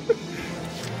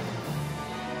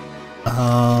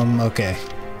 Okay.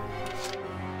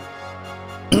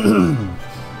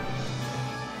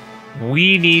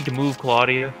 We need to move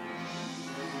Claudia.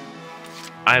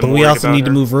 But we also need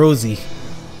to move Rosie.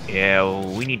 Yeah,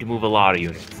 we need to move a lot of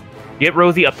units. Get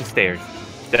Rosie up the stairs.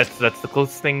 That's the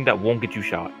closest thing that won't get you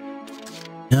shot.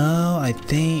 No, I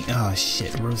think... Oh,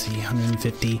 shit. Rosie,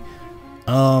 150.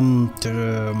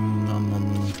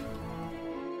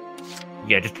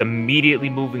 Yeah, just immediately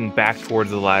moving back towards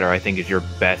the ladder, I think, is your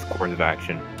best course of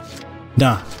action.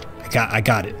 Nah. I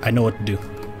got it. I know what to do. Talk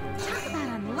about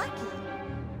unlucky.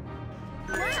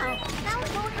 Wow, now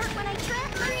it won't hurt when I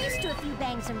trip. I'm used to a few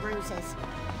bangs and bruises.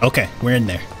 Okay, we're in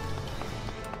there.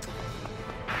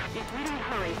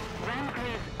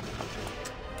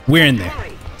 We're in there.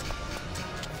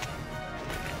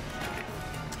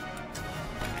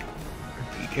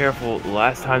 Be careful.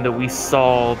 Last time that we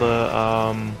saw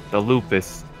the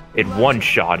lupus, it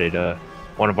one-shotted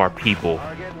one of our people.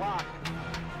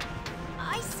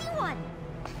 I see one.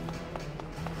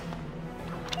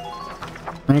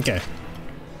 Okay.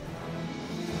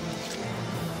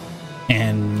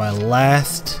 And my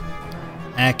last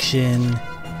action...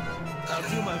 I'll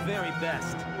do my very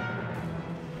best.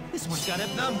 This one's got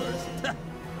up numbers.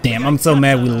 Damn, I'm so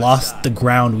mad we lost the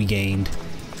ground we gained.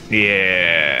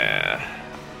 Yeah.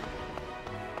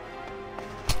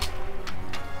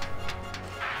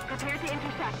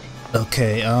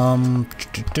 Okay,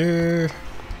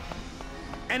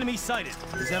 Enemy sighted.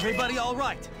 Is everybody all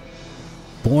right?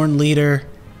 Born leader,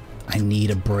 I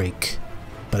need a break.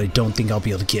 But I don't think I'll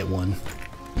be able to get one.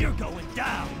 You're going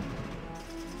down.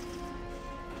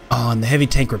 Oh, and the heavy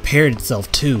tank repaired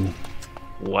itself too.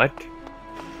 What?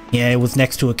 Yeah, it was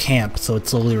next to a camp, so it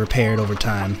slowly repaired over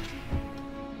time.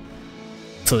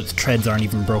 So its treads aren't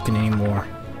even broken anymore.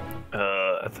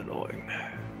 That's annoying.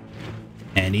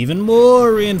 And even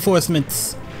more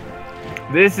reinforcements.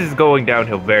 This is going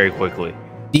downhill very quickly.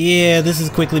 Yeah, this is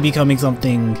quickly becoming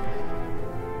something...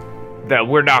 That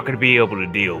we're not going to be able to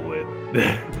deal with.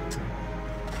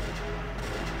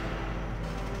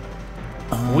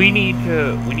 We need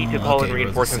to call okay, in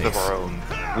reinforcements of Rosie's our own.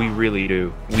 We really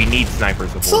do. We need sniper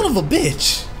support. Son of a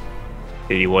bitch!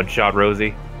 Did he one-shot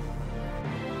Rosie?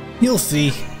 You'll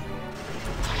see.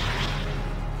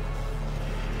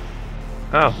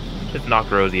 Oh, just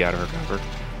knocked Rosie out of her cover.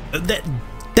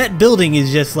 That building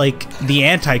is just like the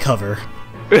anti-cover.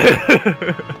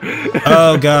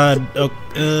 Oh god.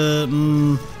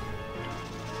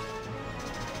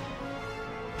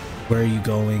 Where are you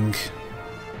going?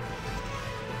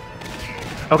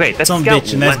 Okay, that's Some scout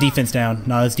bitch, and that's defense down.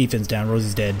 No, that's defense down.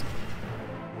 Rosie's dead.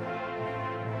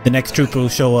 The next trooper will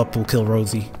show up will kill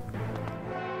Rosie.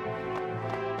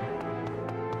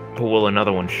 Will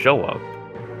another one show up?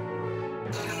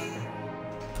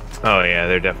 Oh yeah,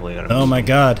 they're definitely gonna. Oh my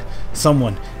god.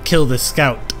 Someone kill this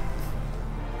scout.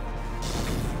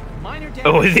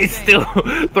 Oh, is he still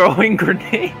throwing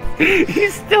grenades?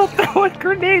 He's still throwing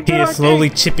grenades. He is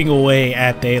slowly chipping away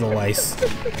at the Edelweiss.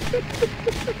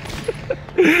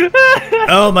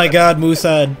 Oh my god,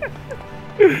 Musad.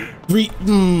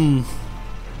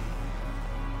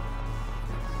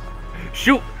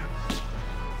 Shoot!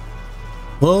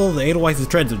 Well, the Edelweiss's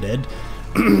treads are dead.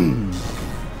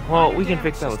 Well, we can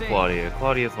fix that with Claudia.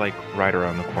 Claudia's like right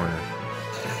around the corner.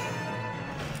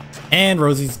 And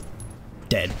Rosie's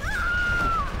dead.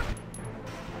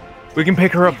 We can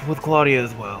pick her up with Claudia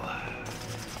as well.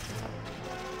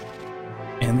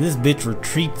 And this bitch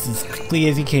retreats as quickly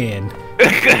as he can.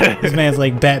 This man's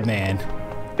like Batman.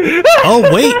 Oh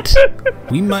wait!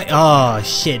 We might. Oh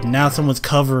shit, now someone's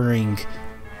covering.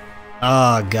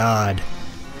 Oh god.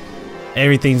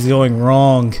 Everything's going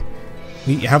wrong.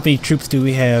 How many troops do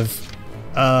we have?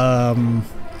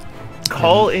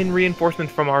 Call in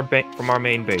reinforcements from our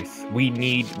main base. We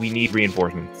need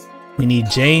reinforcements. We need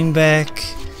Jane back.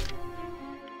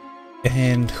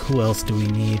 And who else do we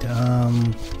need?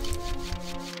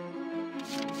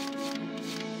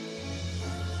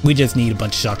 We just need a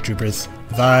bunch of shock troopers.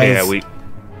 Vise. Yeah,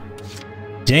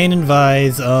 Jane and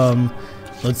Vise.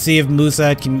 Let's see if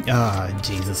Musad can.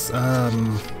 Jesus.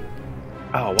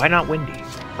 Oh, why not Wendy?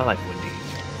 I like Wendy.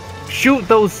 Shoot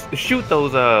those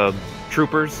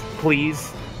troopers,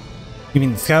 please. You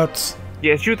mean the scouts?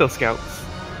 Yeah, shoot those scouts.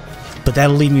 But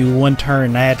that'll leave me one turn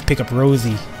and I have to pick up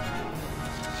Rosie.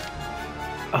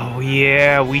 Oh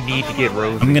yeah, we need to get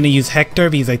Rosie. I'm gonna use Hector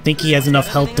because I think he has enough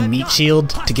health to meat shield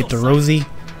to get to Rosie.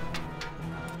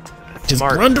 Just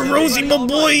Smart. run to Rosie, my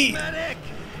boy!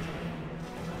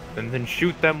 And then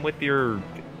shoot them with your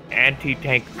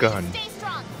anti-tank gun. Stay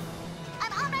strong.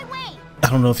 I'm on my way. I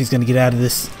don't know if he's gonna get out of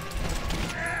this.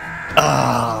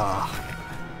 Ah.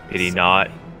 Did he not?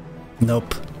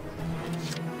 Nope.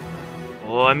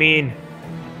 Well, I mean,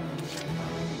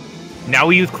 now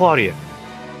we use Claudia.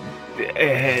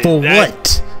 For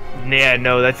what? Yeah,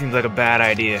 no, that seems like a bad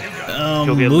idea.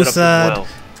 She'll get lit up as Musad. well.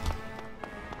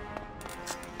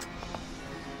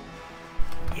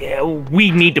 Yeah,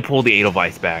 we need to pull the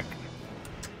Edelweiss back.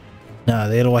 Nah,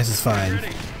 the Edelweiss is fine.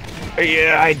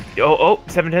 Yeah,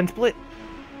 7-10 split.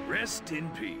 Rest in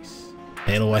peace.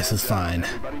 The Edelweiss is fine.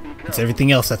 It's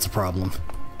everything else that's a problem.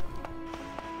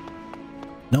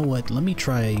 You know what? Let me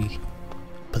try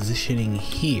positioning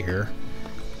here.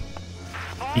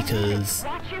 Because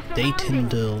they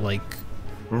tend to, like...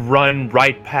 Run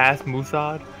right past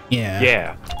Musad? Yeah.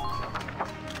 Yeah.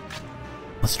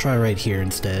 Let's try right here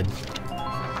instead.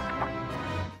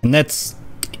 And that's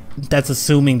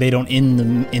assuming they don't end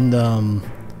the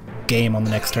game on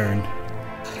the next turn.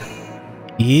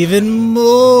 Even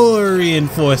more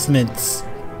reinforcements.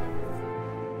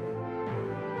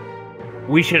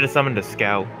 We should have summoned a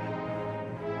scout.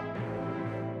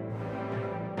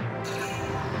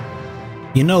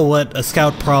 You know what? A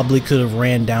scout probably could have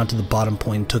ran down to the bottom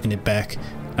point and taken it back.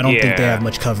 I don't think they have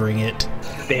much covering it.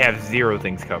 They have 0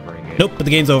 things covering it. Nope, but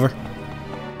the game's over.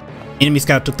 Enemy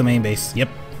scout took the main base. Yep.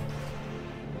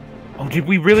 Oh, did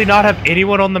we really not have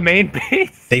anyone on the main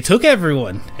base? They took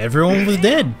everyone. Everyone was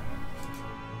dead.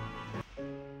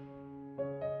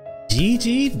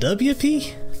 GG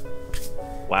WP.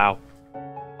 Wow.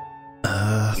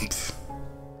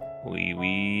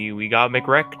 We got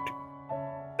McWrecked.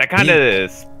 That kind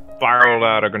of spiraled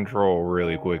out of control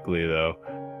really quickly, though.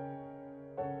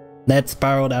 That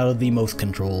spiraled out of the most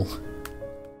control.